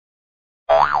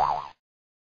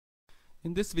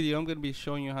In this video, I'm going to be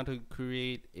showing you how to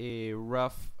create a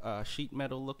rough sheet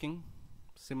metal looking,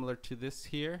 similar to this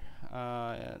here.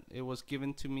 It was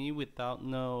given to me without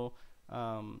no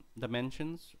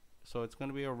dimensions, so it's going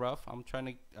to be a rough. I'm trying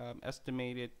to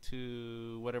estimate it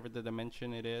to whatever the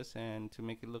dimension it is and to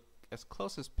make it look as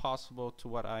close as possible to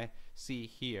what I see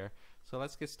here. So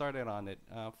let's get started on it.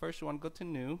 First, you want to go to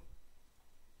New,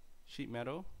 Sheet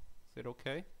Metal, hit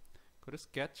OK, go to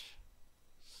Sketch,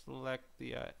 select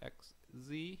the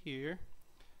XZ here.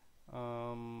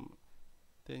 Then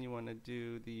you want to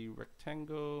do the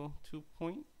rectangle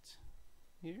 2-point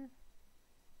here.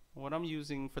 What I'm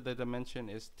using for the dimension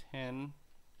is 10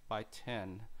 by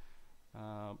 10.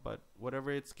 But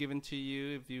whatever it's given to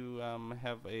you, if you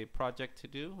have a project to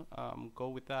do, go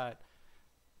with that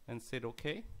and say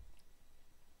OK.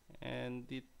 And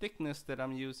the thickness that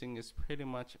I'm using is pretty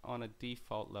much on a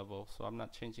default level, so I'm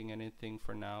not changing anything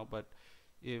for now. But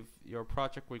if your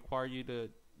project require you to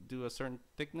do a certain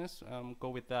thickness, go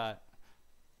with that.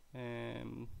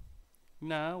 And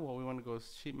now what we want to go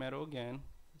is sheet metal again,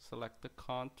 select the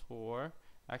contour,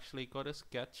 actually go to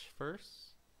sketch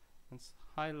first and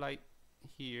highlight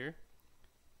here,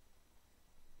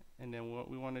 and then what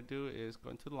we want to do is go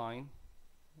into line,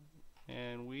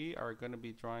 and we are going to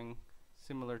be drawing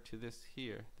similar to this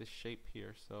here, this shape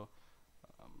here. So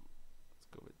let's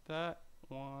go with that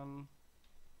one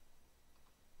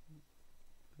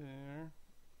there.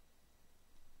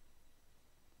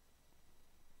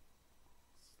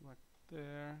 Select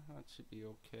there. That should be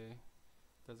okay.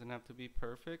 Doesn't have to be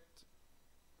perfect.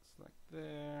 Select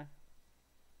there.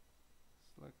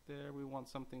 Select there. We want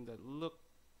something that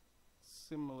looks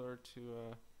similar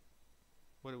to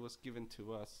what it was given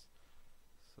to us.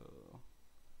 So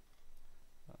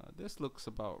this looks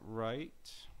about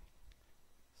right.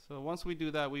 So once we do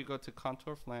that, we go to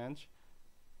Contour Flange.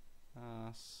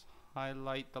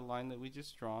 Highlight the line that we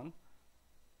just drawn.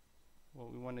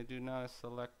 What we want to do now is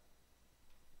select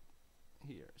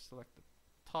here, select the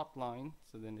top line,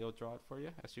 so then it'll draw it for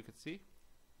you. As you can see,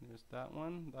 there's that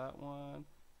one,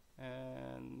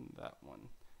 and that one,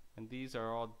 and these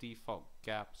are all default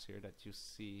gaps here that you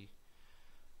see.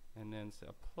 And then say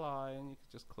apply, and you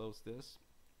can just close this.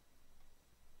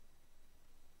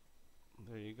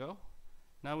 There you go.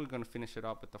 Now we're going to finish it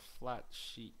up with a flat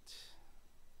sheet,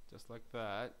 just like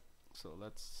that. So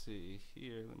let's see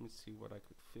here. Let me see what I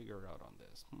could figure out on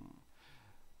this.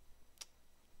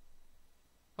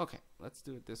 Okay, let's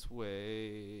do it this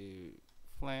way.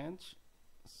 Flange,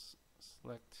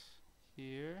 select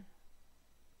here,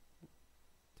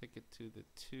 take it to the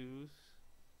 2s,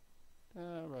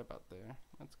 right about there.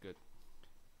 That's good.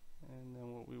 And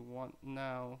then what we want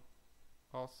now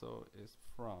also is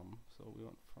from, so we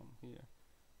want from here.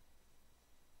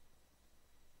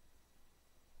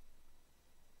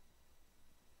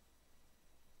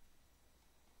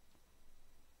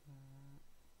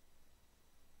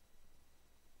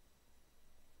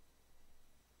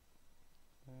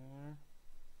 There.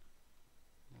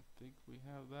 I think we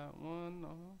have that one.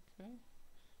 Okay.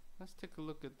 Let's take a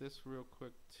look at this real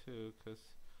quick too, because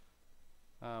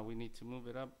we need to move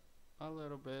it up a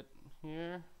little bit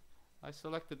here. I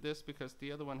selected this because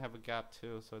the other one have a gap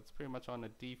too, so it's pretty much on a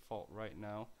default right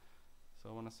now. So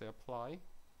I want to say apply,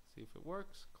 see if it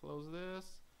works, close this.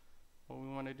 What we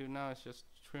want to do now is just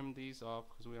trim these off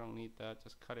because we don't need that,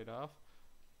 just cut it off.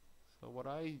 So what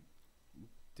I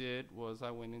did was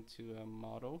I went into a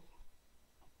model,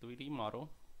 3D model,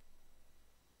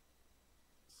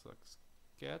 select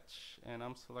sketch, and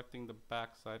I'm selecting the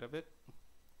back side of it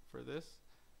for this,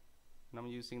 and I'm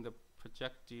using the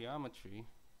project geometry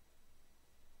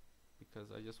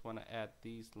because I just want to add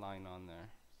these line on there.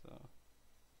 So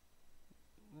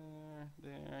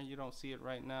there, you don't see it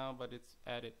right now, but it's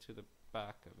added to the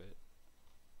back of it.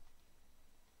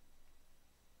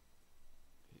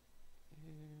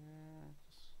 Here,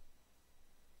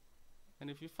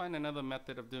 and if you find another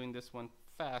method of doing this one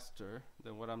faster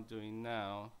than what I'm doing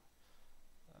now,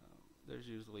 there's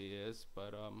usually is,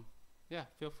 but yeah,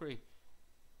 feel free.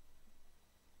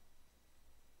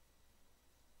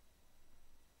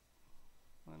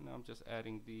 And now I'm just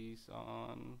adding these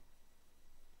on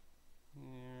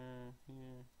here,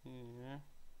 here, here,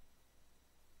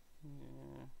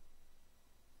 here.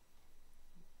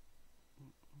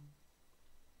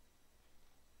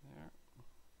 There.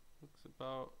 Looks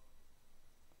about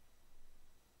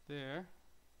there.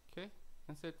 Okay,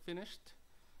 and set finished.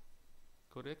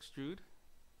 Go to extrude,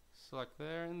 select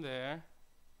there and there.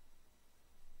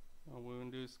 What we're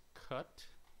going to do is cut.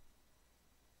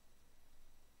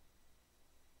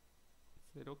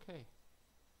 Hit OK.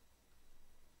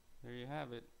 There you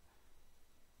have it.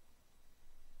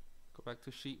 Go back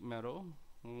to sheet metal.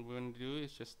 What we're going to do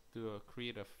is just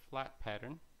create a flat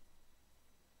pattern.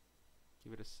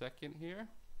 Give it a second here,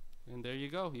 and there you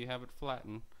go. You have it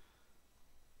flattened.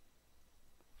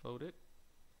 Fold it.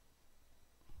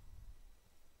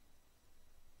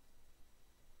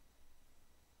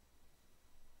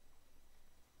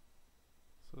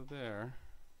 So there.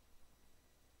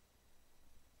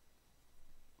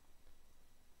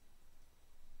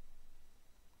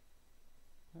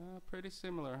 Pretty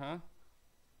similar, huh?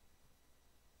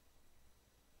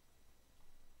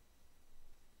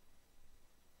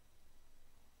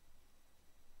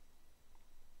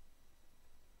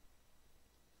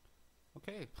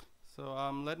 Okay, so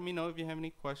let me know if you have any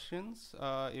questions.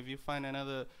 If you find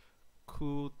another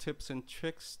cool tips and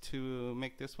tricks to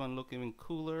make this one look even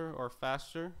cooler or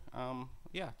faster,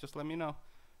 yeah, just let me know.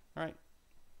 All right.